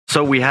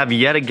So we have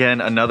yet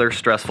again another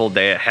stressful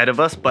day ahead of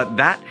us, but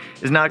that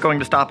is not going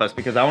to stop us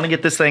because I want to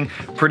get this thing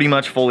pretty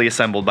much fully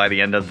assembled by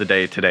the end of the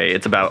day today.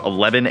 It's about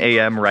 11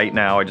 a.m. right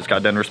now. I just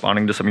got done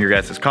responding to some of your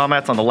guys'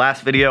 comments on the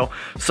last video.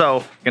 So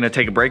I'm going to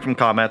take a break from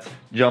comments,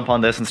 jump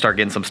on this and start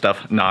getting some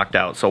stuff knocked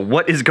out. So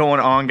what is going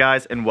on,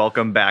 guys, and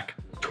welcome back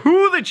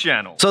to the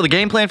channel. So the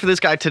game plan for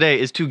this guy today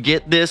is to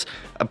get this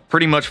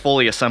pretty much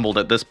fully assembled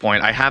at this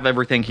point. I have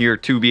everything here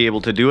to be able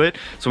to do it.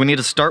 So we need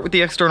to start with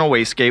the external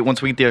wastegate.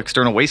 Once we get the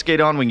external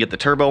wastegate on, we can get the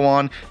turbo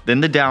on,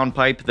 then the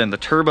downpipe, then the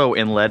turbo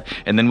inlet,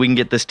 and then we can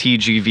get this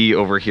TGV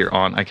over here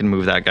on. I can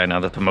move that guy now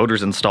that the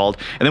motor's installed.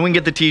 And then we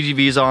can get the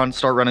TGVs on,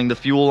 start running the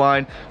fuel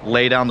line,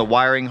 lay down the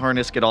wiring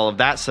harness, get all of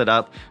that set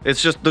up.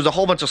 It's just, there's a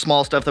whole bunch of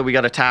small stuff that we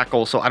got to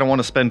tackle. So I don't want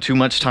to spend too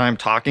much time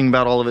talking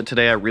about all of it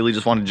today. I really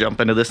just want to jump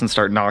into this and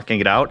start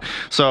knocking it out.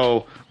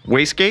 So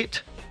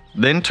wastegate,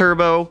 then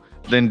turbo,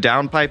 then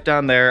downpipe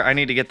down there. I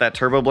need to get that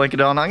turbo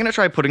blanket on. I'm gonna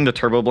try putting the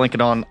turbo blanket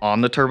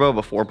on the turbo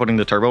before putting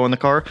the turbo in the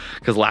car,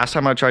 because last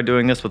time I tried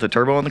doing this with the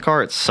turbo in the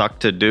car, it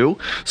sucked to do.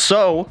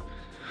 So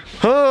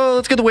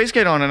let's get the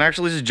wastegate on and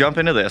actually just jump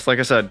into this. Like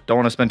I said, don't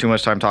want to spend too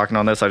much time talking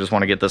on this. I just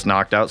want to get this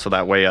knocked out so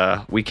that way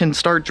we can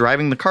start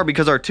driving the car,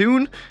 because our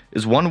tune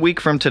is 1 week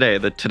from today.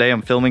 Today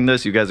I'm filming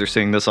this. You guys are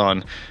seeing this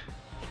on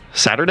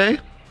Saturday.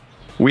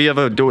 We have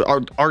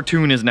our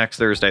tune is next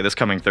Thursday, this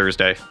coming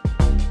Thursday.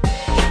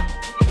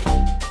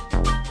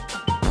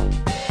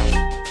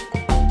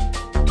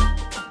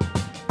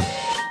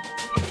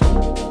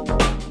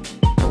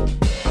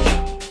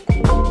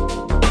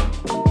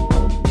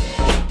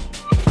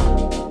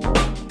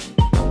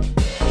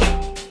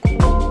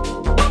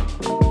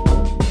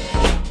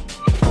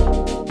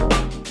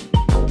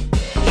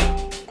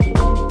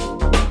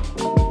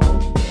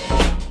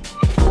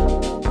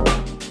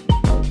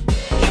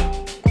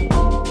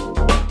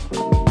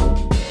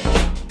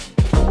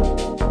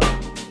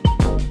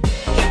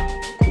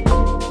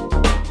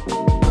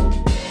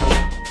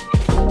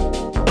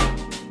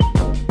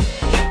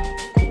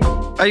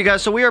 All right, you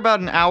guys, so we are about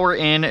an hour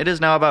in. It is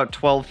now about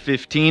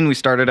 12:15. We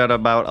started at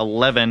about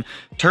 11.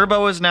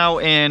 Turbo is now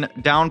in,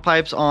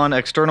 downpipes on,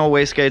 external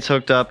wastegates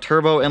hooked up,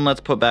 turbo inlets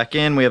put back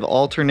in. We have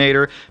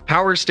alternator,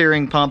 power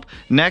steering pump.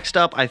 Next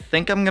up, I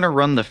think I'm gonna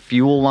run the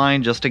fuel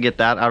line just to get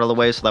that out of the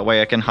way so that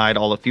way I can hide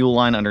all the fuel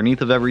line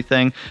underneath of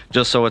everything,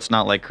 just so it's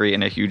not like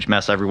creating a huge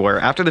mess everywhere.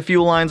 After the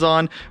fuel line's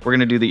on, we're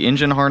gonna do the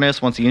engine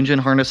harness. Once the engine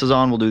harness is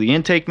on, we'll do the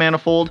intake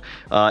manifold,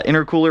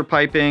 intercooler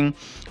piping.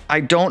 I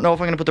don't know if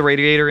I'm going to put the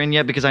radiator in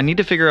yet because I need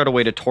to figure out a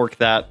way to torque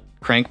that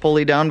crank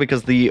pulley down,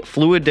 because the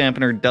fluid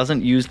dampener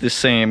doesn't use the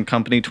same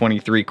Company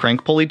 23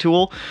 crank pulley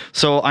tool.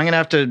 So I'm going to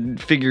have to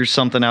figure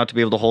something out to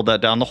be able to hold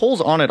that down. The holes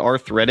on it are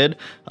threaded.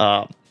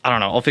 I don't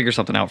know. I'll figure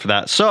something out for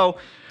that. So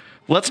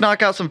let's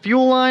knock out some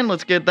fuel line.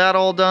 Let's get that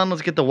all done.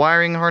 Let's get the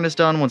wiring harness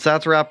done. Once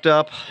that's wrapped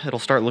up, it'll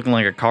start looking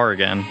like a car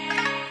again.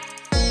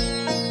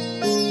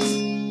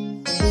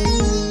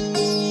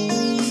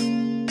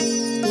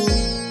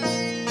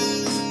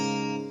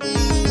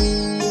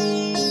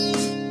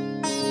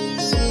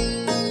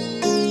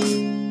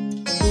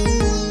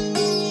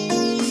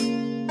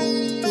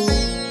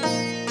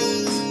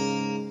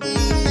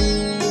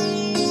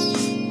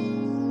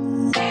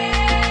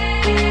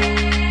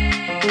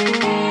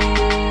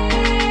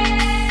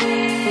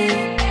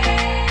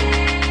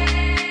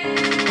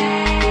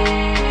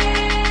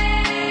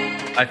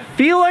 I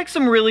feel like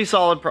some really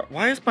solid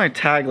why is my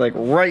tag like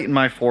right in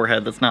my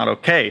forehead? That's not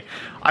okay.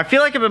 I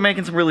feel like I've been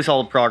making some really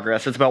solid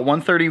progress. It's about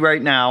 1:30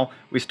 right now.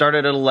 We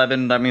started at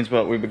 11. That means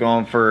what, we've been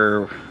going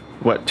for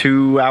what,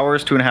 2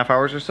 hours, 2.5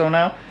 hours or so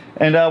now.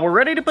 And we're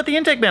ready to put the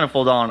intake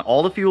manifold on.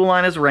 All the fuel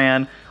line is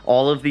ran.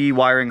 All of the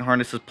wiring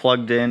harness is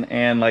plugged in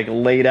and like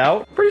laid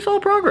out. Pretty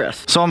solid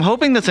progress. So I'm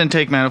hoping this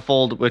intake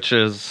manifold, which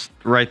is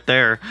right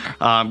there,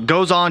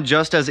 goes on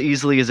just as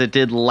easily as it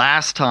did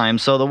last time.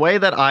 So the way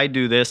that I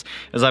do this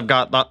is I've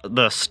got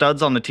the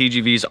studs on the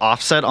TGVs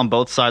offset on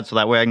both sides, so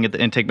that way I can get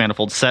the intake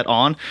manifold set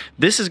on.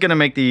 This is going to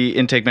make the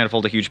intake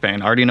manifold a huge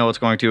pain. I already know it's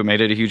going to. It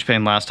made it a huge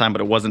pain last time,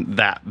 but it wasn't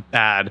that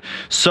bad.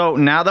 So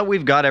now that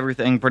we've got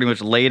everything pretty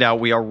much laid out,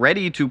 we are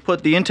ready to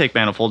put the intake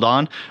manifold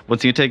on.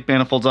 Once the intake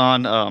manifold's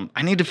on,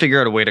 I need to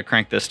figure out a way to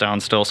crank this down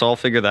still, so I'll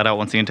figure that out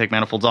once the intake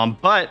manifold's on.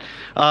 But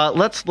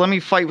let me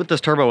fight with this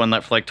turbo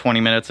inlet for like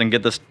 20 minutes and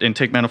get this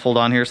intake manifold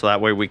on here, so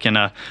that way we can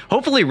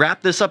hopefully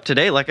wrap this up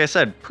today. Like I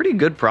said, pretty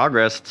good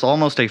progress. It's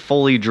almost a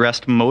fully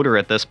dressed motor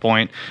at this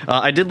point.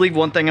 I did leave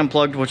one thing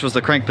unplugged, which was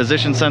the crank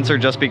position sensor,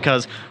 just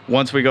because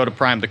once we go to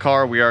prime the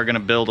car, we are going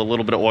to build a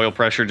little bit of oil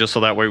pressure just so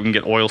that way we can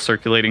get oil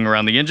circulating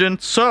around the engine.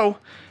 So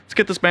let's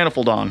get this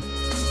manifold on.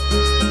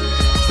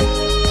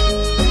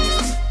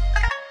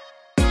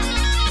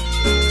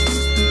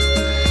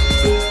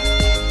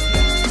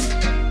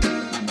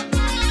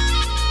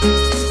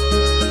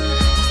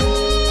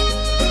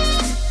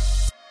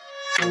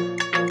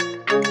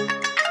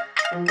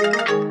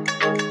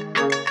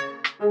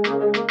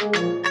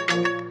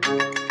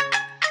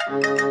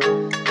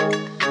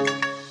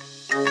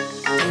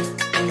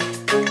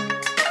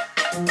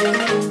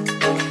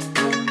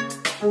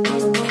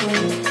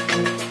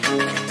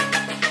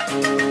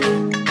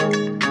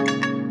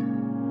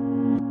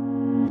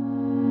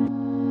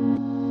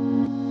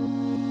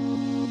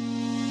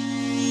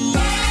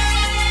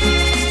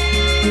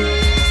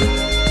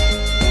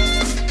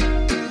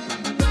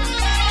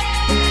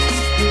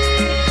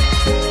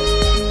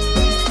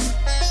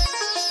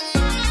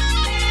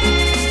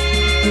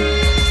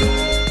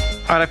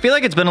 All right, I feel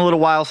like it's been a little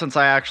while since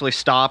I actually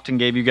stopped and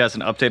gave you guys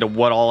an update of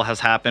what all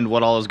has happened,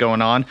 what all is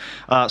going on.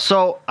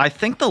 So I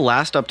think the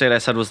last update I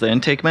said was the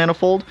intake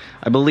manifold,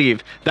 I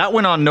believe. That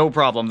went on no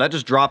problem. That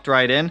just dropped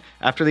right in.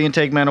 After the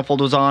intake manifold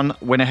was on,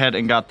 went ahead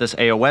and got this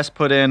AOS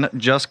put in,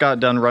 just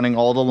got done running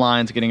all the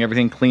lines, getting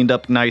everything cleaned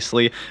up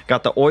nicely,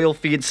 got the oil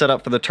feed set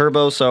up for the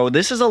turbo. So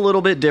this is a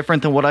little bit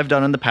different than what I've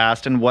done in the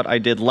past and what I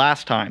did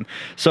last time.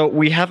 So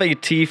we have a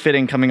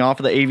T-fitting coming off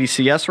of the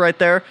AVCS right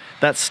there.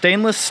 That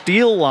stainless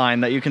steel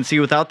line that you can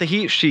see without the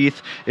heat sheath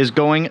is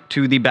going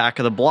to the back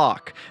of the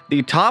block.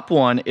 The top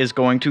one is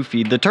going to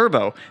feed the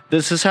turbo.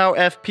 This is how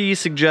FP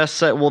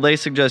suggests that, well, they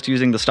suggest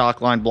using the stock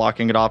line,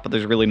 blocking it off, but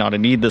there's really not a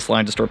need. This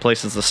line just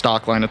replaces the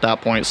stock line at that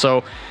point.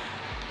 So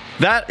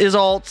that is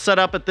all set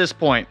up at this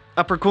point.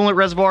 Upper coolant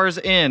reservoir is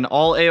in.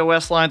 All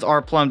AOS lines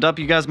are plumbed up.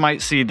 You guys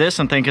might see this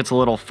and think it's a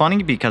little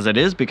funny because it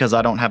is, because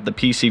I don't have the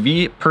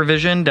PCV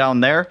provision down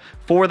there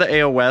for the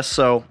AOS.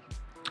 So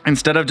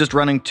instead of just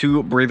running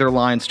 2 breather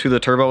lines to the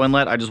turbo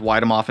inlet, I just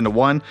wide them off into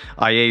one.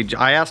 I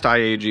asked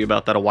IAG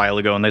about that a while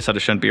ago, and they said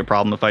it shouldn't be a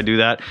problem if I do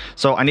that.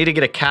 So I need to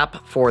get a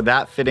cap for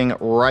that fitting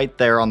right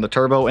there on the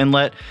turbo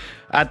inlet.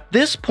 At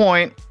this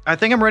point, I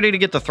think I'm ready to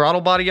get the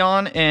throttle body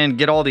on and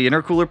get all the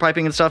intercooler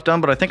piping and stuff done,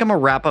 but I think I'm gonna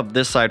wrap up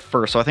this side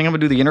first. So I think I'm gonna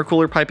do the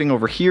intercooler piping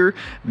over here,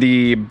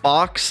 the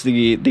box,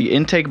 the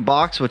intake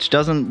box, which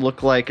doesn't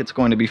look like it's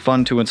going to be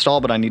fun to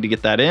install, but I need to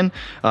get that in.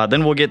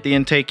 Then we'll get the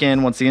intake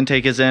in. Once the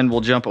intake is in, we'll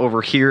jump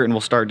over here and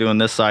we'll start doing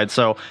this side.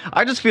 So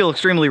I just feel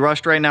extremely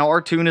rushed right now. Our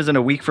tune is in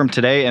a week from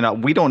today,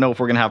 and we don't know if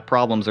we're gonna have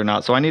problems or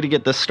not. So I need to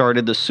get this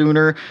started. The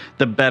sooner,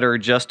 the better,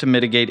 just to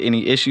mitigate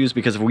any issues,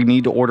 because if we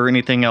need to order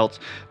anything else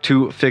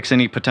to fix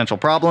any potential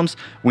problems,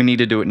 we need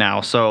to do it now.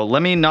 So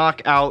let me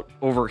knock out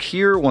over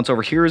here. Once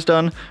over here is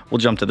done, we'll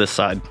jump to this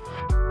side.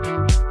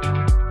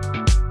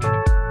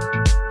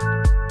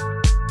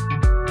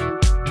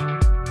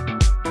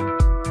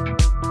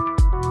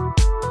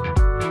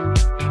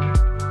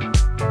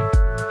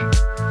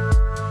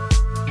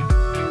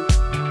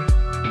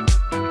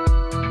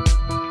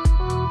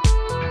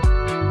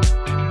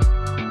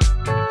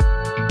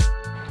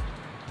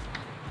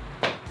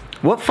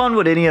 What fun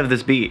would any of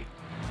this be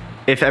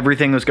if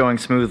everything was going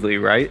smoothly,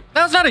 right?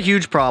 That's not a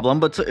huge problem,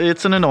 but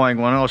it's an annoying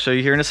one. I'll show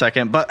you here in a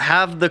second. But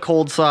have the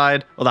cold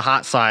side, or the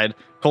hot side,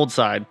 cold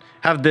side.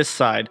 Have this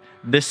side,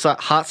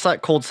 hot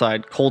side, cold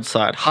side,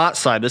 hot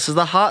side. This is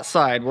the hot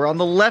side. We're on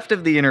the left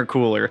of the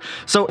intercooler.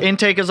 So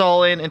intake is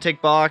all in,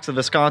 intake box, the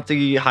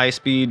Visconti high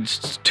speed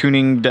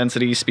tuning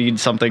density speed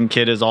something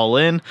kit is all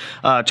in.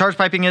 Charge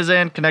piping is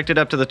in, connected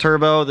up to the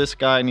turbo. This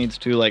guy needs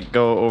to like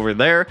go over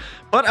there.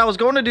 But I was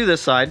going to do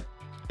this side,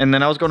 and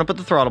then I was going to put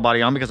the throttle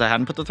body on because I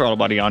hadn't put the throttle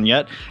body on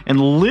yet.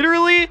 And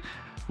literally,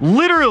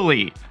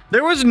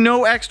 there was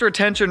no extra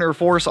tension or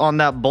force on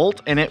that bolt.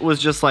 And it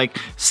was just like,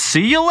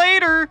 see you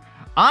later.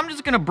 I'm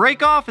just going to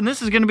break off and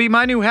this is going to be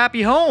my new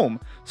happy home.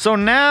 So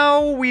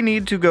now we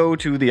need to go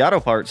to the auto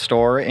parts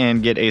store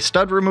and get a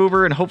stud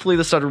remover, and hopefully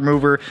the stud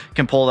remover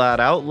can pull that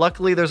out.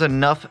 Luckily, there's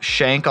enough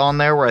shank on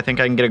there where I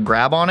think I can get a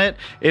grab on it.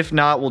 If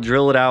not, we'll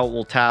drill it out,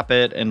 we'll tap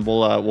it, and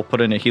we'll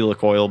put in a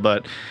helicoil.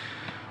 But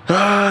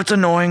it's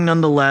annoying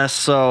nonetheless,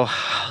 so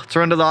let's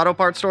run to the auto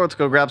parts store, let's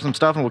go grab some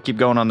stuff, and we'll keep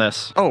going on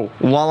this. Oh,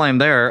 while I'm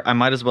there, I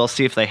might as well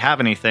see if they have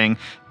anything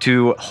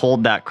to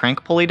hold that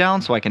crank pulley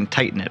down so I can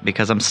tighten it,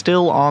 because I'm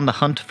still on the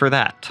hunt for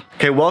that.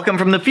 Okay, welcome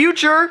from the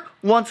future.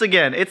 Once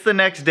again, it's the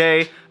next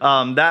day.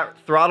 That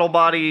throttle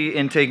body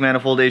intake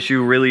manifold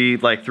issue really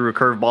like threw a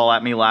curveball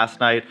at me last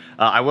night.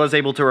 I was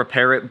able to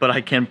repair it, but I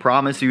can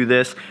promise you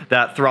this,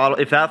 that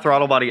if that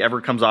throttle body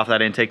ever comes off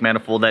that intake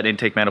manifold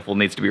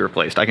needs to be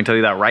replaced. I can tell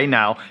you that right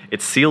now.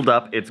 It's sealed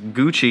up, it's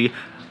Gucci.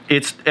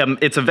 It's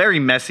a very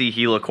messy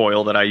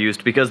helicoil that I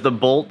used because the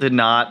bolt did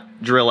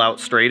not drill out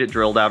straight, it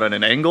drilled out at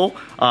an angle.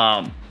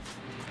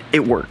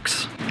 It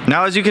works.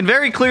 Now, as you can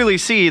very clearly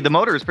see, the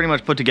motor is pretty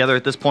much put together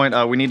at this point.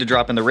 We need to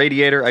drop in the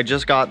radiator. I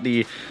just got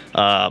the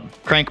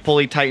crank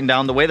pulley tightened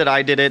down. The way that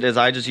I did it is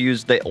I just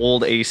used the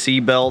old AC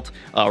belt,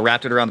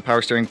 wrapped it around the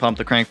power steering pump,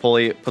 the crank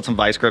pulley, put some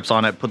vice grips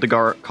on it, put the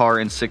car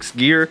in 6th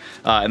gear,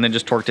 and then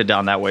just torqued it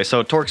down that way.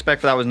 So torque spec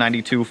for that was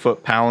 92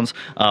 foot-pounds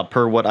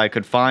per what I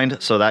could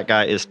find. So that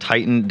guy is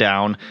tightened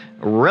down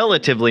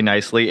relatively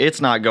nicely.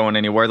 It's not going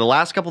anywhere. The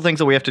last couple things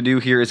that we have to do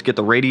here is get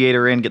the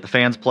radiator in, get the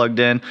fans plugged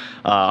in,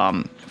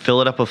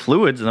 fill it up with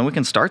fluids, and then we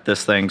can start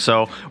this thing.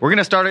 So we're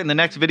gonna start it in the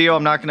next video.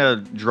 I'm not gonna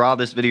draw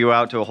this video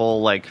out to a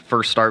whole like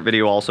first start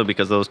video also,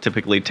 because those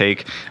typically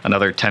take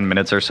another 10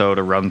 minutes or so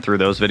to run through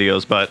those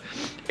videos, but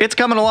it's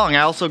coming along.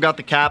 I also got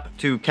the cap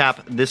to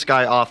cap this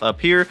guy off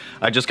up here.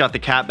 I just got the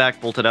cap back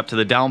bolted up to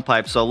the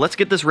downpipe. So let's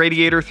get this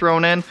radiator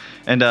thrown in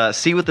and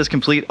see what this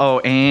complete. Oh,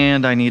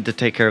 and I need to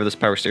take care of this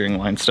power steering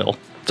line still.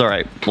 It's all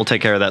right, we'll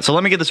take care of that. So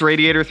let me get this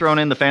radiator thrown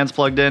in, the fans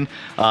plugged in,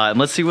 and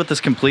let's see what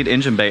this complete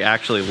engine bay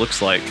actually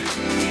looks like.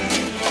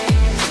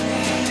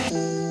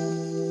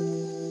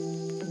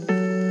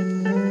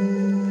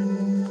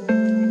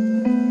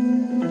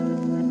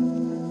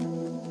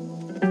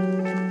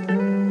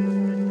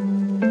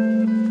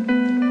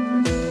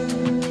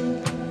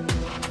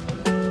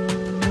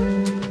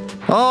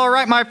 All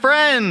right, my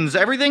friends,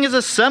 everything is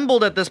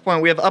assembled at this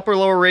point. We have upper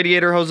lower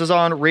radiator hoses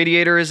on,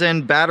 radiator is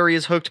in, battery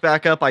is hooked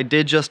back up. I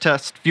did just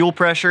test fuel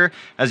pressure.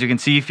 As you can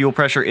see, fuel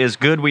pressure is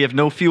good. We have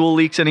no fuel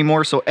leaks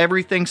anymore, so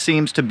everything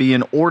seems to be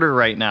in order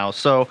right now.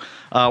 So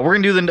we're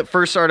gonna do the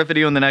first startup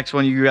video in the next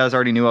one. You guys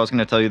already knew I was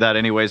gonna tell you that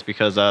anyways,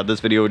 because this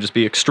video would just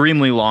be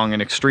extremely long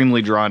and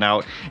extremely drawn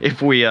out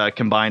if we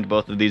combined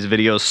both of these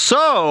videos.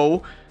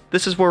 So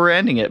this is where we're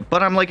ending it,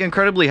 but I'm like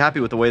incredibly happy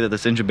with the way that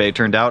this engine bay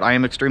turned out. I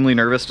am extremely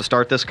nervous to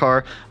start this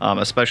car,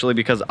 especially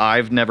because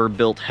I've never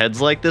built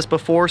heads like this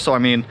before. So I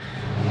mean,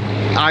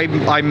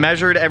 I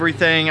measured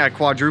everything, I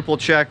quadruple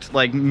checked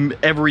like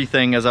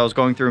everything as I was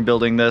going through and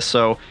building this,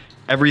 so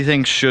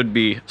everything should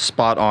be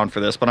spot on for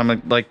this. But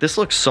I'm like, this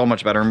looks so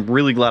much better. I'm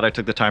really glad I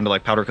took the time to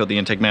like powder coat the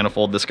intake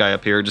manifold. This guy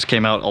up here just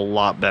came out a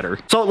lot better.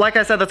 So like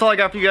I said, that's all I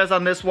got for you guys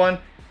on this one.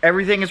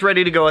 Everything is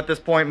ready to go at this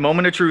point.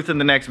 Moment of truth in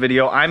the next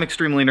video. I'm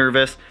extremely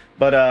nervous,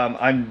 but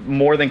I'm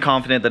more than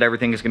confident that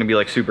everything is gonna be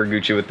like super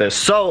Gucci with this.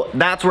 So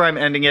that's where I'm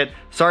ending it.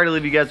 Sorry to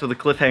leave you guys with a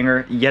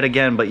cliffhanger yet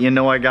again, but you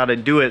know I gotta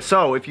do it.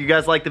 So if you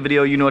guys like the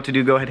video, you know what to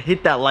do. Go ahead,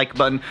 hit that like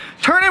button.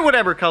 Turn it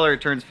whatever color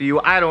it turns for you.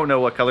 I don't know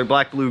what color.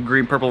 Black, blue,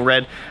 green, purple,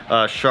 red,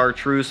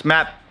 chartreuse.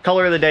 Matt,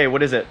 color of the day,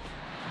 what is it?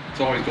 It's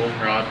always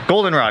goldenrod.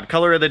 Goldenrod,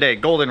 color of the day,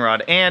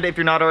 goldenrod. And if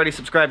you're not already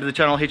subscribed to the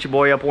channel, hit your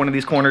boy up one of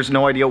these corners.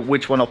 No idea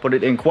which one I'll put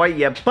it in quite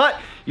yet, but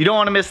you don't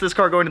want to miss this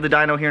car going to the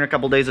dyno here in a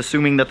couple days,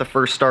 assuming that the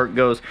first start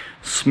goes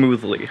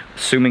smoothly.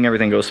 Assuming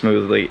everything goes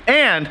smoothly.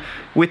 And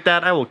with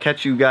that, I will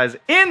catch you guys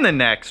in the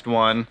next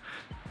one.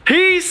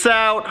 Peace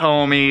out,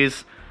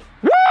 homies.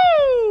 Woo!